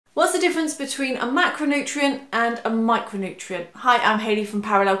difference between a macronutrient and a micronutrient? Hi, I'm Hayley from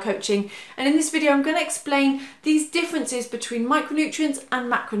Parallel Coaching, and in this video I'm going to explain these differences between micronutrients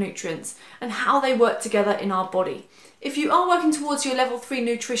and macronutrients and how they work together in our body. If you are working towards your level 3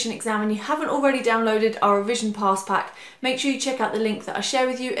 nutrition exam and you haven't already downloaded our revision pass pack, make sure you check out the link that I share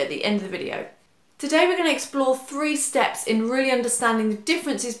with you at the end of the video. Today we're going to explore 3 steps in really understanding the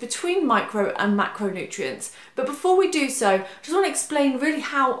differences between micro and macronutrients. But before we do so, I just want to explain really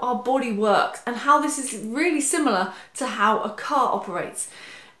how our body works and how this is really similar to how a car operates.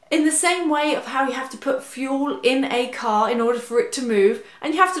 In the same way of how you have to put fuel in a car in order for it to move,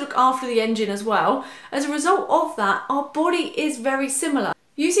 and you have to look after the engine as well, as a result of that, our body is very similar.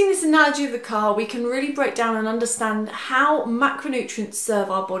 Using this analogy of the car, we can really break down and understand how macronutrients serve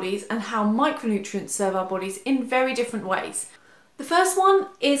our bodies and how micronutrients serve our bodies in very different ways. The first one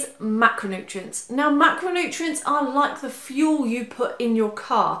is macronutrients. Now, macronutrients are like the fuel you put in your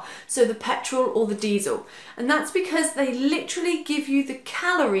car, so the petrol or the diesel. And that's because they literally give you the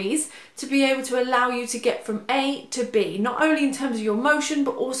calories to be able to allow you to get from A to B, not only in terms of your motion,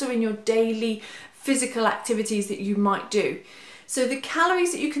 but also in your daily physical activities that you might do. So the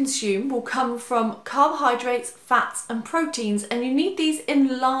calories that you consume will come from carbohydrates, fats and proteins, and you need these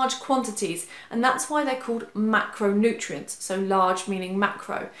in large quantities, and that's why they're called macronutrients, so large meaning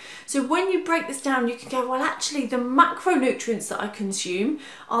macro. So when you break this down, you can go, well, actually the macronutrients that I consume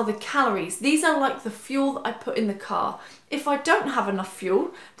are the calories. These are like the fuel that I put in the car. If I don't have enough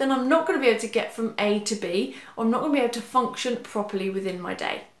fuel, then I'm not going to be able to get from A to B, or I'm not going to be able to function properly within my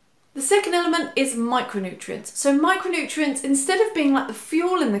day. The second element is micronutrients. So micronutrients, instead of being like the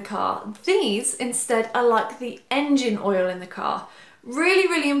fuel in the car, these instead are like the engine oil in the car. Really,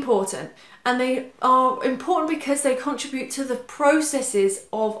 really important. And they are important because they contribute to the processes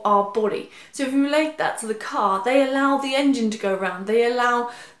of our body. So if you relate that to the car, they allow the engine to go around. They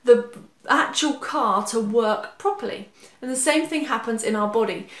allow the actual car to work properly. And the same thing happens in our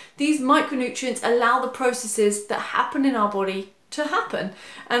body. These micronutrients allow the processes that happen in our body to happen.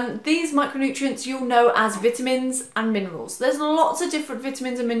 And these micronutrients you'll know as vitamins and minerals. There's lots of different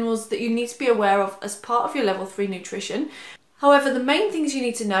vitamins and minerals that you need to be aware of as part of your level 3 nutrition. However, the main things you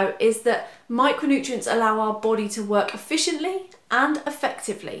need to know is that micronutrients allow our body to work efficiently and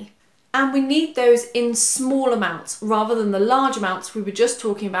effectively. And we need those in small amounts rather than the large amounts we were just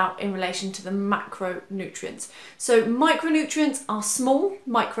talking about in relation to the macronutrients. So micronutrients are small,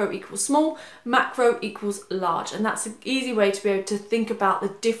 micro equals small, macro equals large, and that's an easy way to be able to think about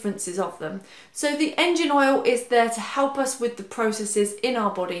the differences of them. So the engine oil is there to help us with the processes in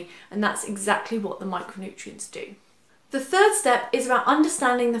our body, and that's exactly what the micronutrients do. The third step is about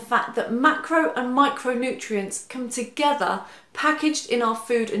understanding the fact that macro and micronutrients come together packaged in our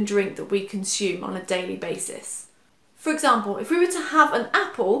food and drink that we consume on a daily basis. For example, if we were to have an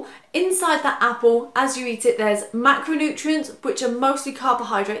apple, inside that apple, as you eat it, there's macronutrients, which are mostly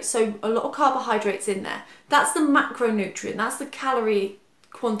carbohydrates, so a lot of carbohydrates in there. That's the macronutrient, that's the calorie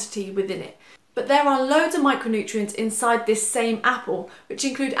quantity within it. But there are loads of micronutrients inside this same apple, which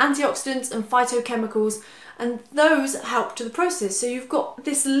include antioxidants and phytochemicals, and those help to the process. So you've got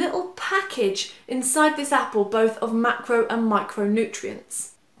this little package inside this apple, both of macro and micronutrients.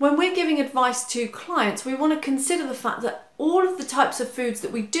 When we're giving advice to clients, we want to consider the fact that all of the types of foods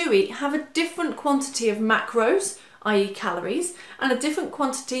that we do eat have a different quantity of macros, i.e. calories, and a different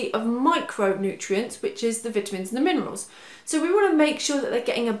quantity of micronutrients, which is the vitamins and the minerals. So we want to make sure that they're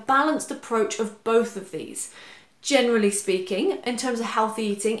getting a balanced approach of both of these. Generally speaking, in terms of healthy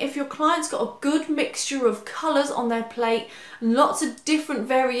eating, if your client's got a good mixture of colours on their plate, lots of different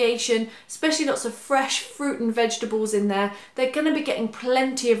variation, especially lots of fresh fruit and vegetables in there, they're going to be getting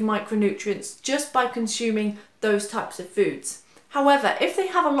plenty of micronutrients just by consuming those types of foods. However, if they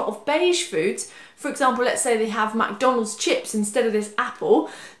have a lot of beige foods, for example, let's say they have McDonald's chips instead of this apple,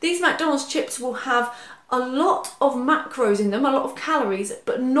 these McDonald's chips will have a lot of macros in them, a lot of calories,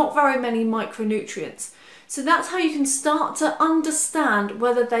 but not very many micronutrients. So that's how you can start to understand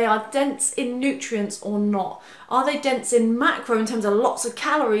whether they are dense in nutrients or not. Are they dense in macro in terms of lots of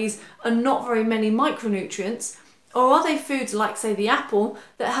calories and not very many micronutrients? Or are they foods like, say, the apple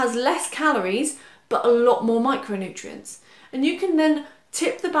that has less calories but a lot more micronutrients? And you can then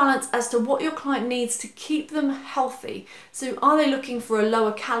tip the balance as to what your client needs to keep them healthy. So are they looking for a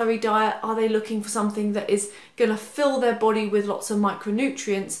lower calorie diet? Are they looking for something that is going to fill their body with lots of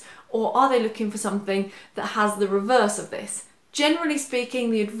micronutrients? Or are they looking for something that has the reverse of this? Generally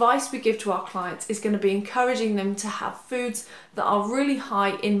speaking, the advice we give to our clients is going to be encouraging them to have foods that are really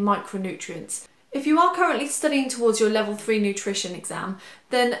high in micronutrients. If you are currently studying towards your level 3 nutrition exam,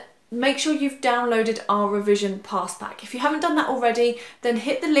 then make sure you've downloaded our revision pass pack. If you haven't done that already, then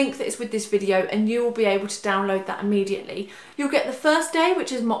hit the link that is with this video and you will be able to download that immediately. You'll get the first day,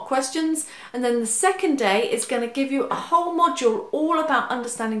 which is mock questions, and then the second day is going to give you a whole module all about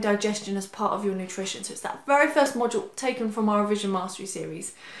understanding digestion as part of your nutrition. So it's that very first module taken from our Revision Mastery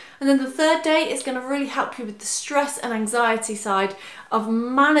series. And then the third day is going to really help you with the stress and anxiety side of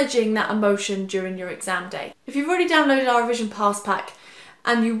managing that emotion during your exam day. If you've already downloaded our Revision Pass Pack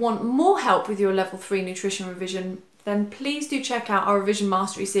and you want more help with your level 3 nutrition revision, then please do check out our Revision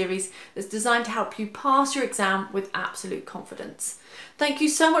Mastery series that's designed to help you pass your exam with absolute confidence. Thank you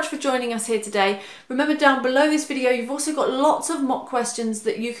so much for joining us here today. Remember, down below this video you've also got lots of mock questions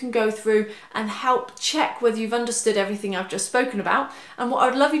that you can go through and help check whether you've understood everything I've just spoken about. And what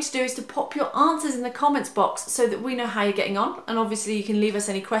I'd love you to do is to pop your answers in the comments box so that we know how you're getting on, and obviously you can leave us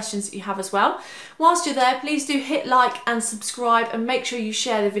any questions that you have as well. Whilst you're there, please do hit like and subscribe and make sure you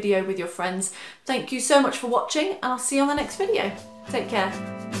share the video with your friends. Thank you so much for watching, and I'll see you on the next video. Take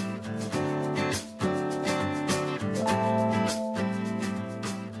care.